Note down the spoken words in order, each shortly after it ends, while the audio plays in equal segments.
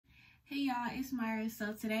Hey y'all, it's Myra.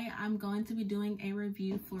 So today I'm going to be doing a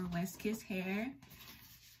review for Westkiss hair.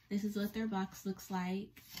 This is what their box looks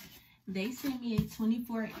like. They sent me a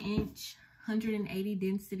 24-inch 180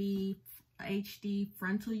 density HD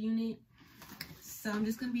frontal unit. So I'm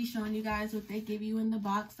just going to be showing you guys what they give you in the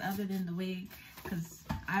box other than the wig, because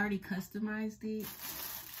I already customized it.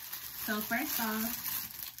 So first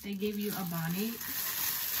off, they give you a bonnet.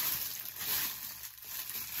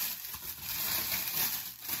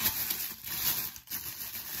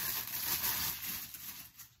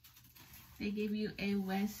 They give you a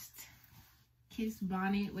Westkiss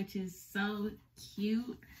bonnet, which is so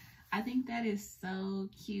cute. I think that is so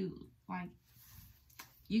cute. Like,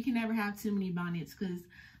 you can never have too many bonnets, because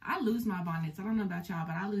I lose my bonnets. I don't know about y'all,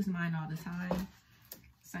 but I lose mine all the time.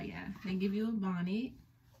 So yeah, they give you a bonnet.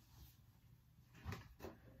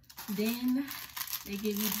 Then they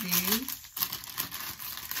give you this,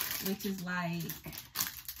 which is like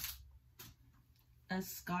a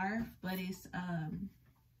scarf, but it's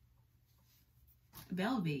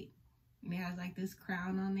velvet, and it has like this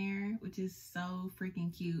crown on there, which is so freaking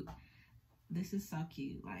cute. This is so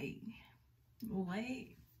cute. Like, what?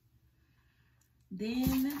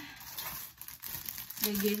 Then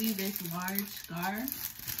they give you this large scarf.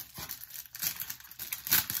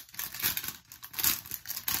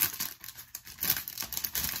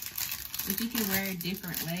 Which you can wear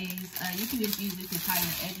different ways. You can just use it to tie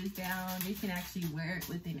your edges down. You can actually wear it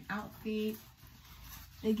with an outfit.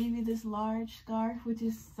 They give you this large scarf, which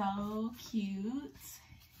is so cute.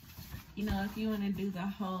 You know, if you want to do the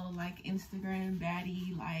whole, like, Instagram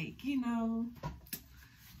baddie, like, you know.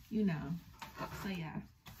 So, yeah.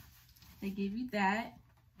 They give you that.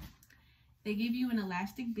 They give you an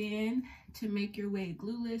elastic band to make your wig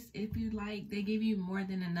glueless if you like. They give you more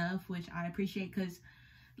than enough, which I appreciate, because,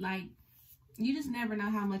 like, you just never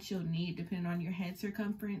know how much you'll need depending on your head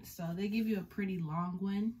circumference. So, they give you a pretty long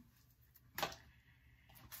one.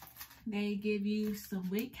 They give you some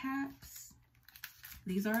wig caps.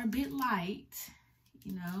 These are a bit light,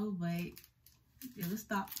 you know, but it was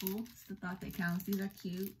thoughtful. It's the thought that counts. These are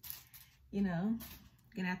cute, you know.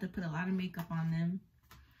 Gonna have to put a lot of makeup on them.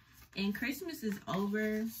 And Christmas is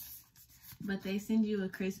over, but they send you a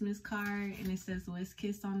Christmas card, and it says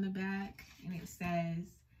Westkiss on the back, and it says,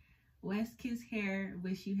 Westkiss hair,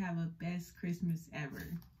 wish you have a best Christmas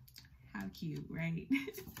ever. How cute, right?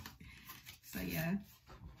 So yeah.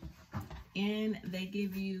 And they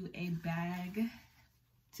give you a bag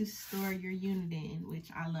to store your unit in, which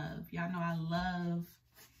I love. Y'all know I love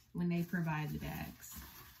when they provide the bags.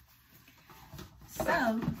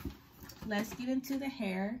 So, let's get into the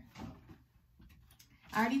hair.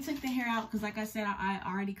 I already took the hair out because, like I said, I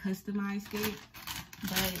already customized it.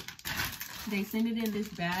 But they send it in this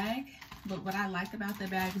bag. But what I like about the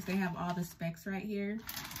bag is they have all the specs right here.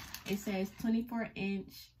 It says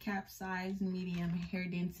 24-inch cap size, medium, hair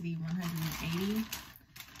density 180.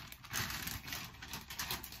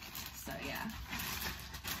 So yeah.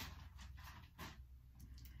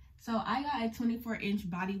 So I got a 24-inch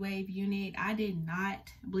Bodywave unit. I did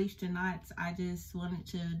not bleach the knots. I just wanted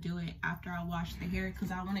to do it after I washed the hair,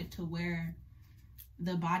 because I wanted to wear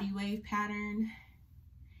the Bodywave pattern.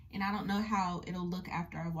 And I don't know how it'll look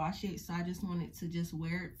after I wash it. So I just wanted to just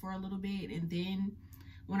wear it for a little bit, and then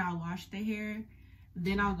when I wash the hair,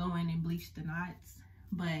 then I'll go in and bleach the knots.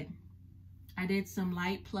 But I did some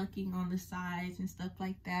light plucking on the sides and stuff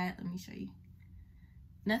like that. Let me show you.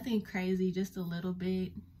 Nothing crazy, just a little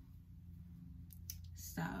bit.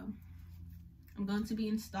 So I'm going to be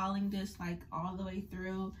installing this like all the way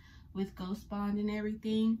through with Ghost Bond and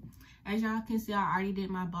everything. As y'all can see, I already did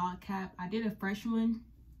my bald cap. I did a fresh one.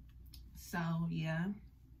 So yeah.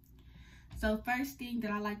 So first thing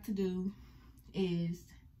that I like to do is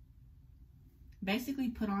basically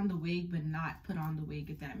put on the wig, but not put on the wig,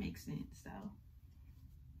 if that makes sense.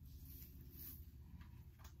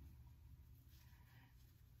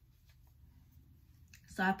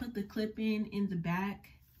 So I put the clip in the back,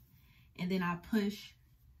 and then I push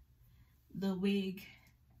the wig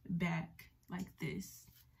back like this.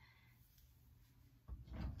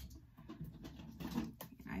 And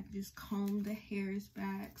I just comb the hairs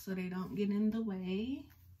back so they don't get in the way.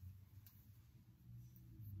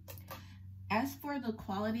 As for the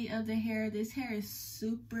quality of the hair, this hair is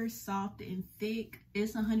super soft and thick.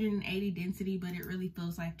 It's 180 density, but it really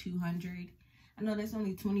feels like 200. I know that's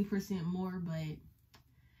only 20% more, but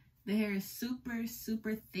the hair is super,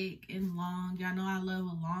 super thick and long. Y'all know I love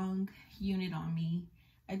a long unit on me.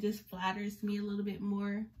 It just flatters me a little bit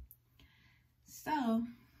more. So,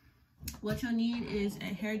 what you'll need is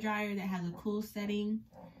a hair dryer that has a cool setting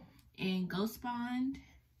and Ghost Bond.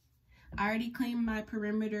 I already cleaned my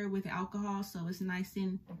perimeter with alcohol, so it's nice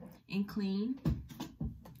and clean.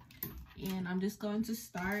 And I'm just going to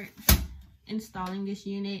start installing this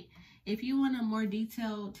unit. If you want a more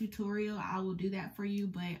detailed tutorial, I will do that for you,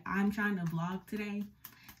 but I'm trying to vlog today,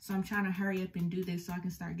 so I'm trying to hurry up and do this so I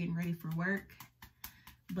can start getting ready for work.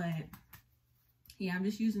 But yeah, I'm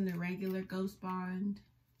just using the regular Ghost Bond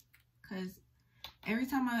because every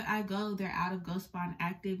time I go, they're out of Ghost Bond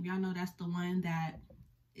Active. Y'all know that's the one that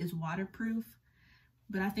is waterproof,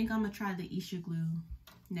 but I think I'm gonna try the Isha glue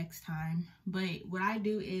next time. But what I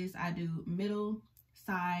do is I do middle,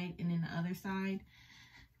 side, and then the other side.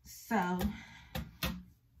 So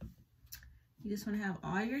you just want to have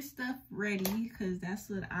all your stuff ready, because that's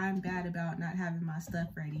what I'm bad about, not having my stuff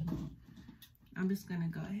ready. I'm just gonna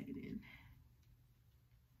go ahead and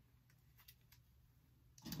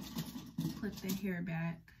put the hair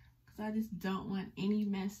back because I just don't want any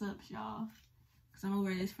mess ups, y'all, because I'm gonna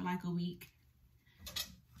wear this for like a week.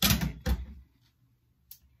 But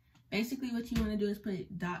basically what you want to do is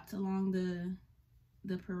put dots along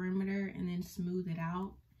the perimeter and then smooth it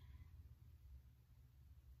out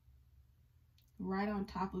right on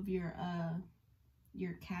top of your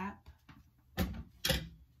cap,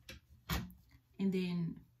 and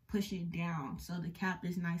then push it down so the cap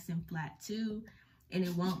is nice and flat too, and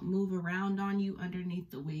it won't move around on you underneath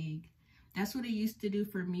the wig. That's what it used to do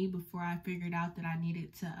for me before I figured out that I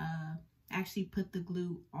needed to actually put the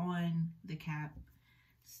glue on the cap.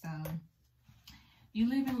 So you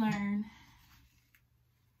live and learn.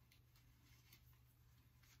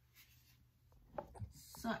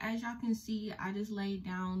 So as y'all can see, I just laid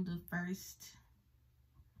down the first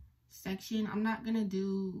section. I'm not gonna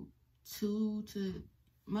do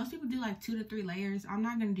most people do like 2 to 3 layers. I'm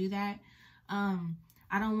not gonna do that.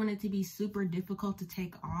 I don't want it to be super difficult to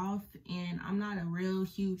take off, and I'm not a real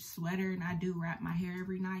huge sweater, and I do wrap my hair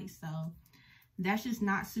every night, so that's just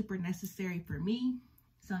not super necessary for me.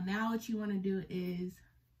 So now what you want to do is,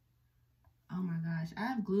 oh my gosh, I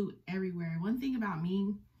have glue everywhere. One thing about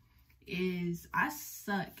me is I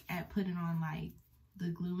suck at putting on like the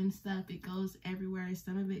glue and stuff. It goes everywhere.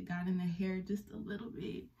 Some of it got in the hair just a little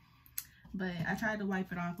bit, but I tried to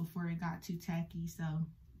wipe it off before it got too tacky. So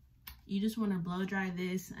you just want to blow dry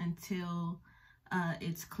this until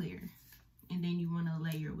it's clear, and then you want to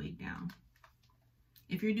lay your wig down.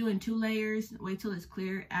 If you're doing 2 layers, wait till it's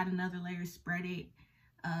clear, add another layer, spread it,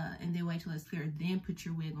 and then wait till it's clear, then put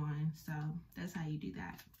your wig on. So that's how you do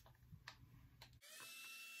that.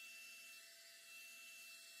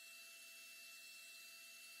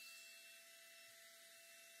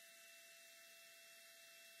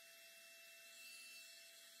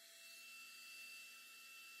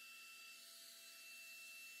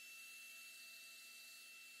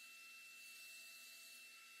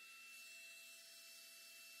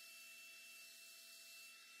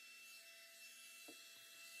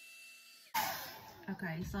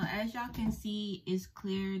 Okay, so as y'all can see, it's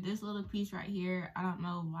clear. This little piece right here, I don't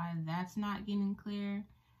know why that's not getting clear,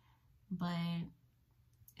 but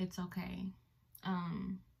it's okay.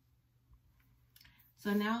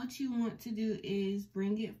 So now what you want to do is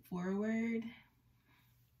bring it forward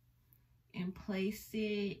and place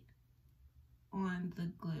it on the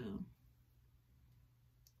glue.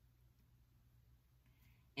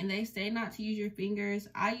 And they say not to use your fingers.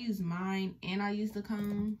 I use mine and I use the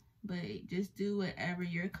comb, but just do whatever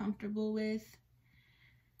you're comfortable with.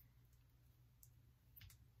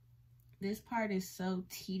 This part is so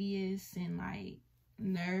tedious and like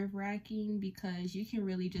nerve-wracking because you can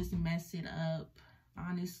really just mess it up,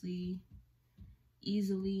 honestly,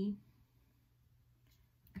 easily.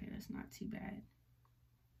 Okay, that's not too bad.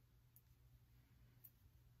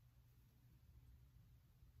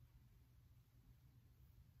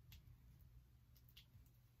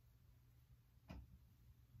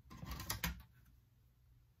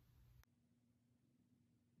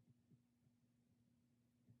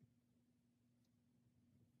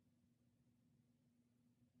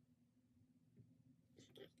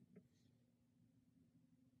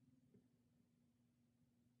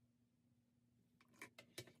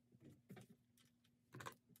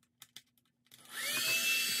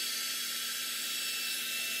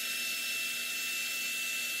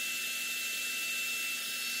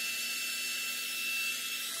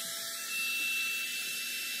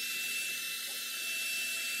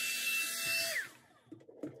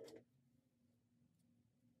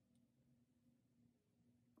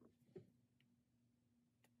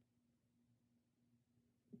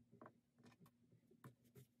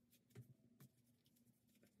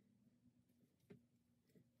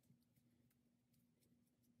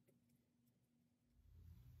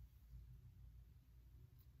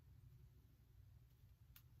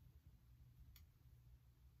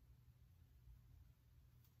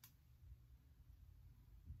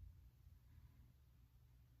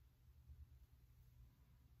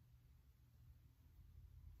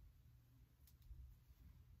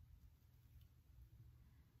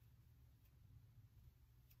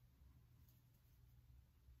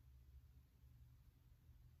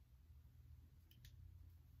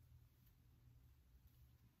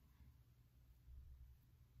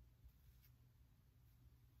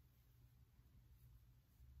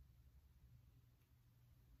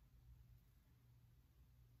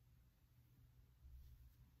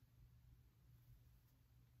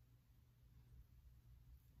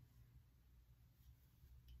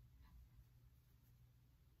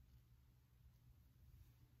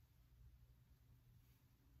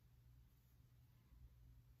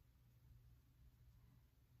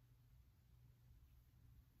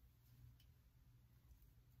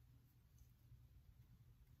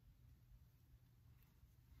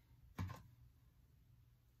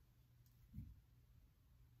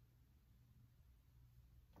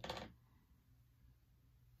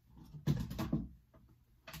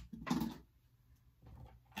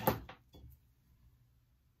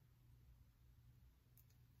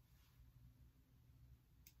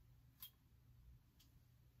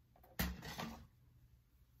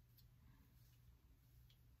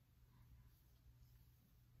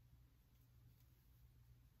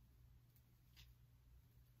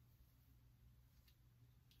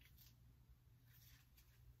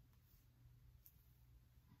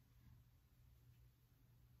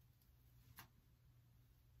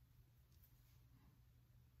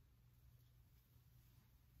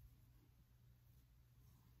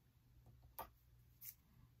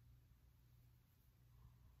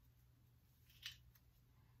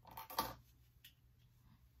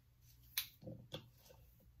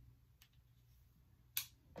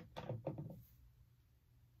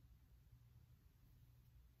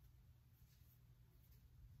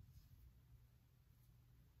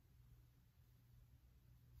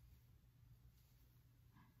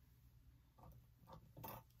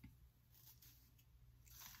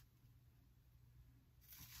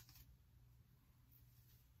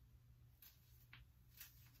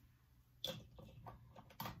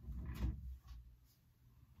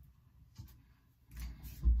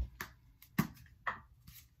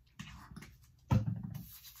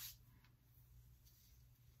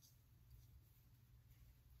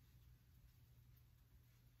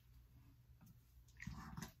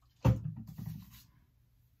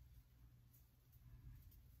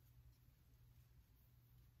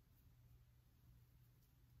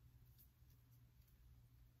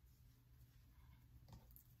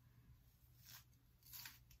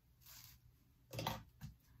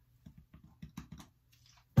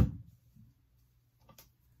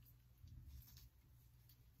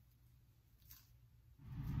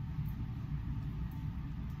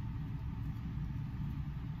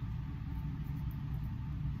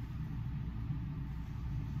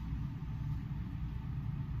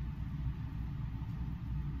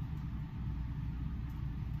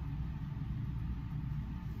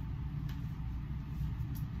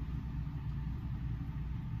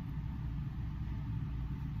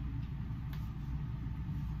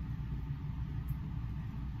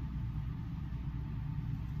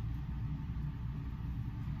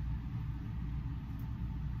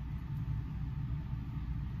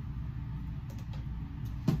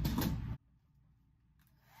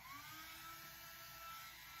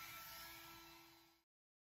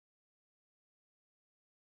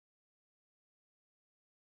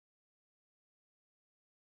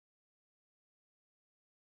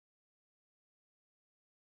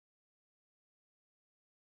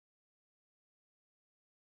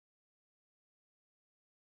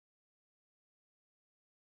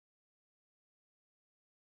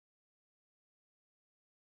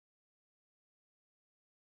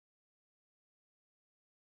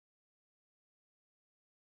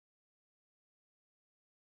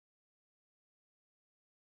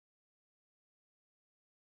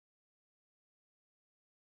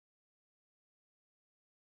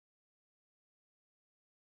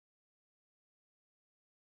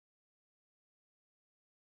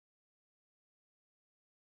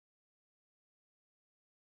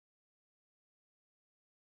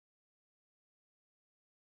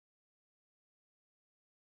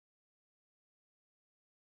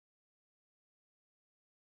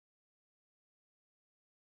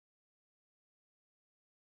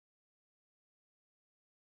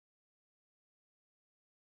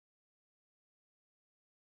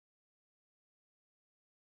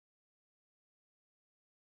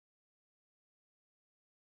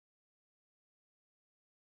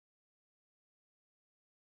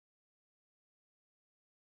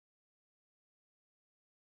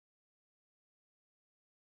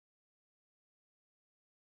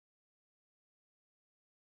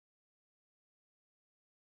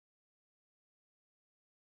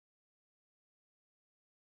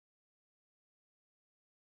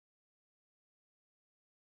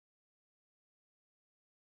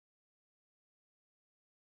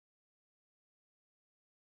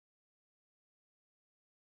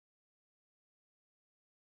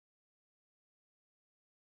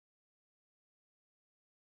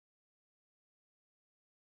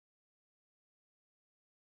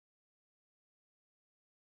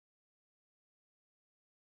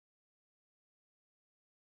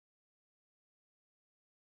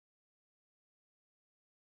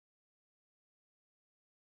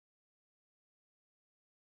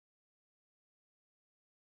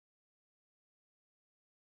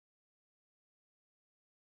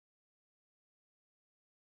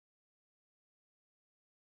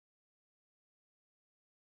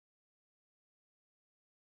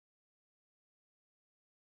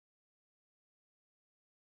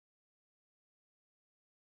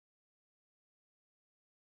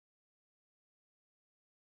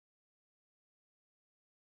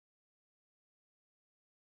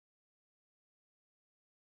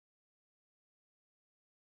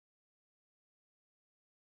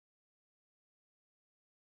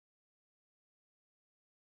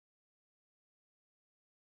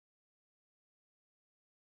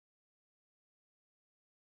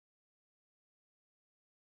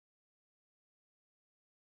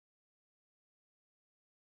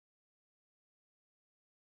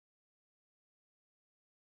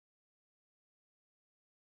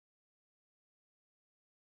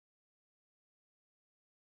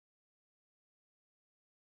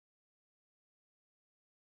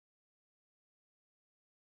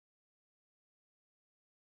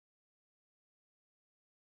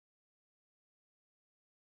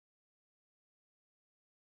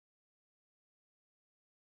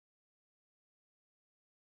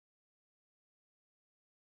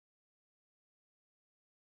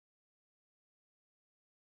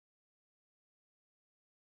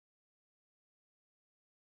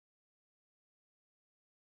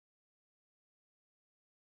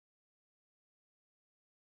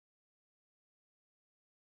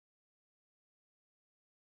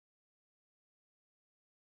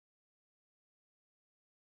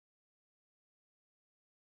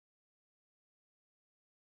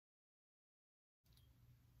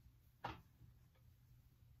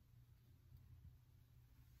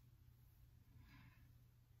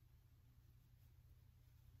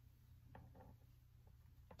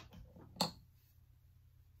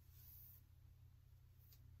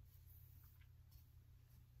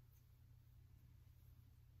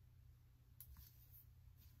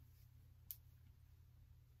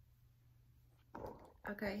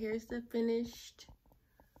 Okay, here's the finished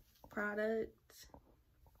product.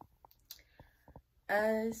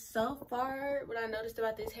 So far, what I noticed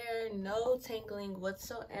about this hair, no tangling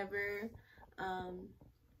whatsoever.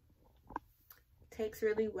 Takes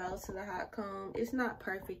really well to the hot comb. It's not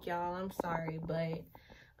perfect, y'all, I'm sorry, but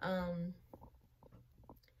I'm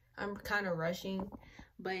kind of rushing,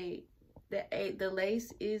 but the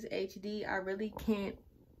lace is HD. I really can't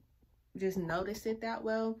just notice it that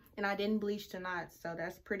well, and I didn't bleach the knots, so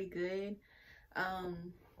that's pretty good.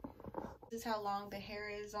 This is how long the hair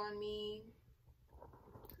is on me.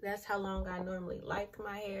 That's how long I normally like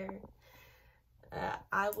my hair.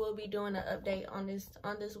 I will be doing an update on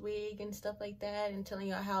this wig and stuff like that, and telling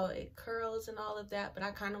y'all how it curls and all of that, but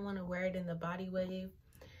I kind of want to wear it in the Bodywave,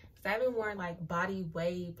 because I haven't worn like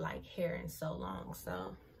Bodywave like hair in so long.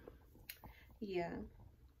 So yeah,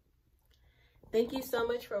 thank you so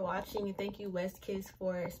much for watching, and thank you Westkiss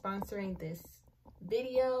for sponsoring this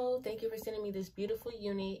video. Thank you for sending me this beautiful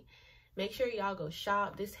unit. Make sure y'all go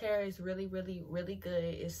shop. This hair is really, really, really good.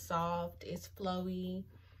 It's soft, it's flowy,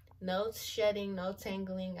 no shedding, no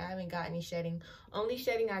tangling. I haven't got any shedding. Only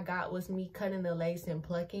shedding I got was me cutting the lace and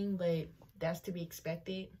plucking, but that's to be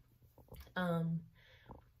expected.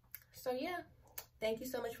 So yeah, thank you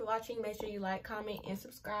so much for watching. Make sure you like, comment, and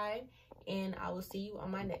subscribe, and I will see you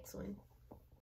on my next one.